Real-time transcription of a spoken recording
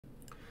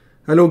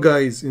Hello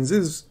guys, in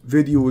this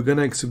video we're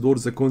gonna explore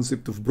the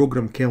concept of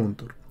program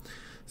counter.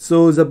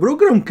 So the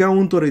program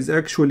counter is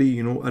actually,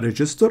 a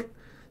register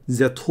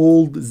that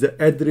holds the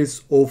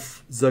address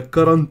of the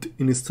current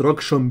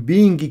instruction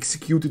being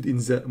executed in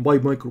the by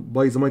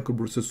the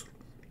microprocessor.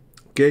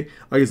 Okay,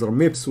 either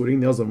MIPS or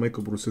any other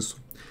microprocessor,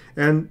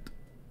 and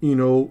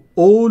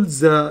all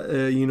the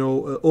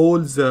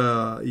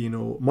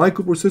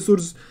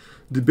microprocessors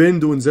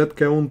depend on that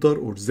counter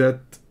or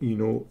that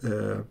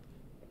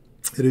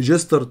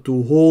register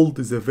to hold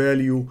the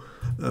value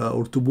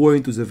or to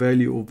point to the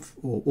value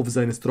of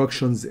the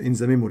instructions in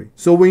the memory.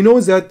 So we know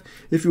that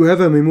if you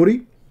have a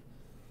memory,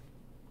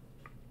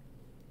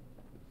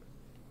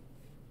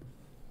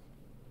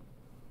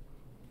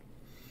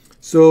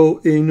 so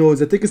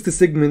the text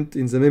segment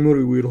in the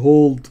memory will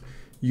hold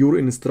your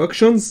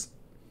instructions,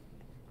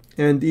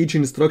 and each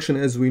instruction,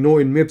 as we know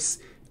in MIPS,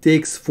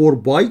 takes 4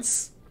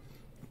 bytes.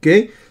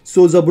 Okay,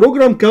 so the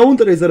program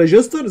counter is a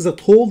register that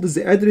holds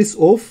the address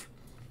of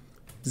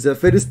the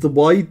first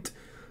byte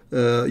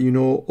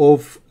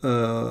of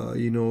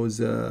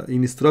the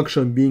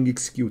instruction being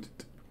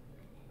executed.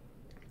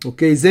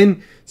 Okay,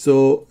 then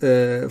so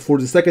for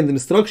the second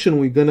instruction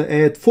we're gonna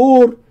add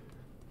 4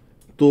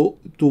 to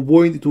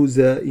point to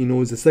the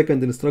the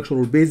second instruction,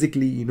 or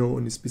basically in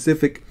a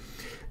specific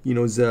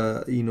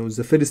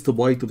the first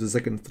byte of the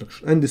second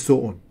instruction, and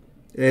so on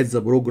as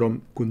the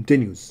program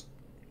continues.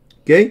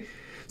 Okay,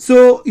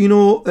 so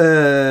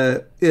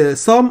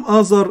some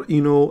other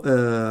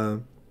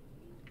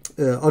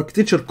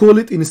architecture call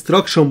it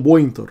instruction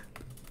pointer,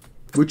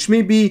 which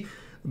may be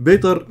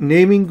better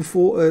naming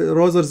for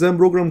rather than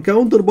program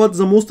counter, but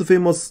the most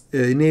famous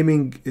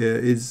naming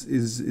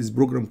is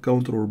program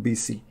counter or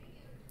BC,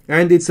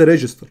 and it's a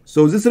register.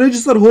 So this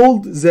register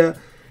holds an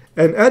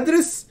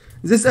address.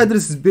 This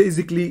address is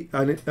basically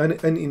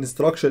an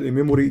instruction in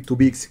memory to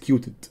be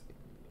executed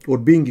or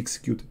being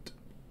executed.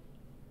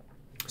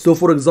 So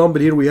for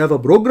example, here we have a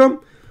program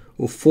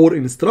of 4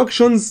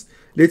 instructions.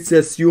 Let's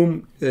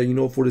assume,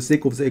 for the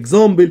sake of the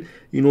example,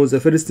 the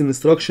first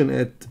instruction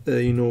at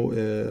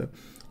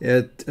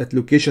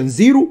location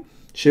 0,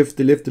 shift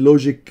left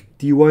logic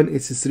T1,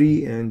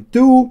 S3, and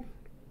 2.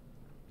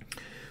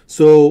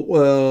 So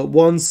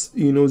once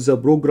the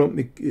program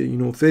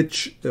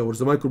fetch, or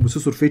the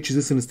microprocessor fetches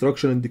this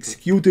instruction and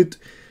execute it,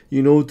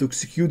 to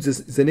execute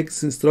the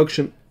next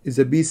instruction, is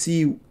a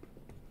BC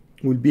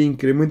will be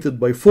incremented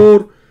by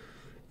 4,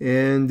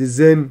 and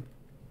then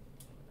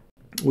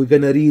we're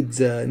gonna read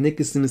the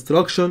next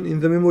instruction in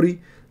the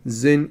memory,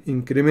 then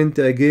increment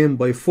again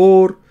by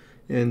 4,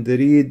 and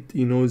read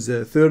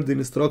the third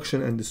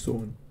instruction, and so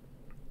on.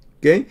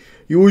 Okay,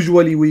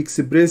 usually we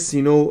express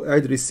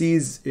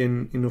addresses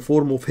in a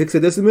form of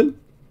hexadecimal.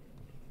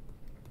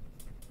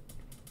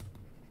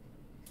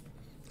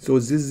 So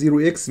this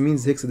 0x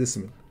means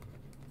hexadecimal,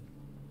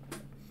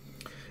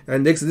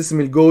 and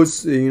hexadecimal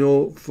goes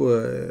for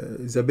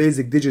the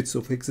basic digits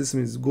of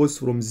hexadecimal goes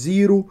from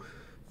 0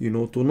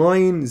 to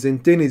 9, then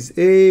 10 is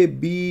A,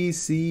 B,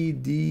 C,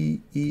 D,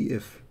 E,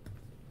 F.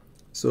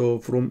 So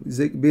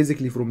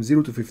basically from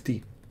 0 to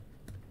 15.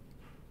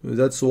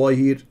 That's why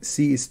here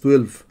C is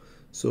 12.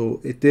 So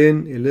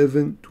 10,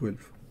 11,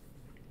 12.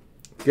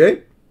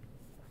 Okay?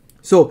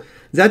 So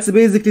that's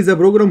basically the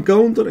program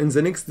counter. In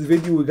the next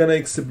video we're gonna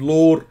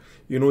explore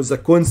the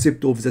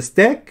concept of the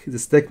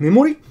stack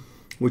memory,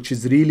 which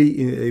is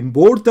really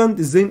important.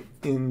 Then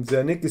in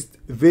the next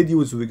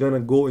videos we're gonna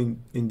go in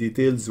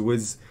details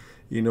with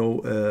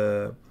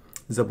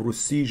the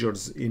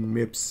procedures in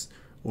MIPS,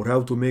 or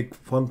how to make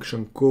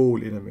function call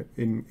in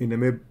a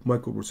MIPS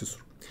microprocessor.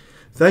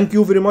 Thank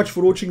you very much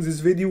for watching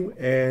this video,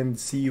 and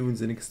see you in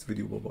the next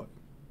video. Bye bye.